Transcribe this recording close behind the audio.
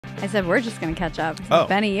I said, we're just going to catch up. Oh. It's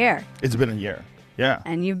been a year. It's been a year. Yeah.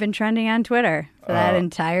 And you've been trending on Twitter for that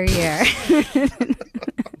entire year.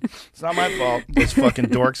 It's not my fault. Those fucking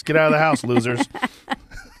dorks. Get out of the house, losers.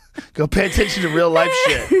 Go pay attention to real life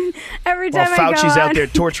shit. Every time While I Fauci's go out on. there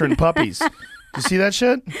torturing puppies. You see that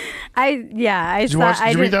shit? I Did you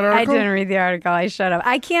read that article? I didn't read the article. I shut up.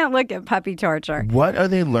 I can't look at puppy torture. What are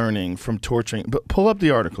they learning from torturing? But pull up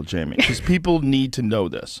the article, Jamie, because people need to know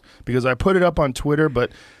this. Because I put it up on Twitter,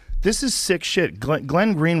 but this is sick shit. Glenn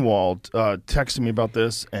Greenwald texted me about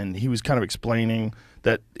this, and he was kind of explaining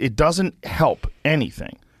that it doesn't help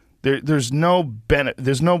anything. There's no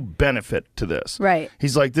benefit to this. Right.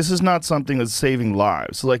 He's like, this is not something that's saving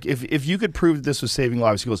lives. So like, if you could prove this was saving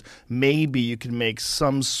lives, he goes, maybe you could make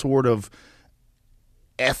some sort of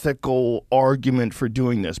ethical argument for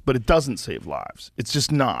doing this, but it doesn't save lives. It's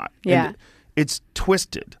just not. Yeah. And it's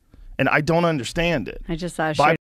twisted, and I don't understand it. I just saw a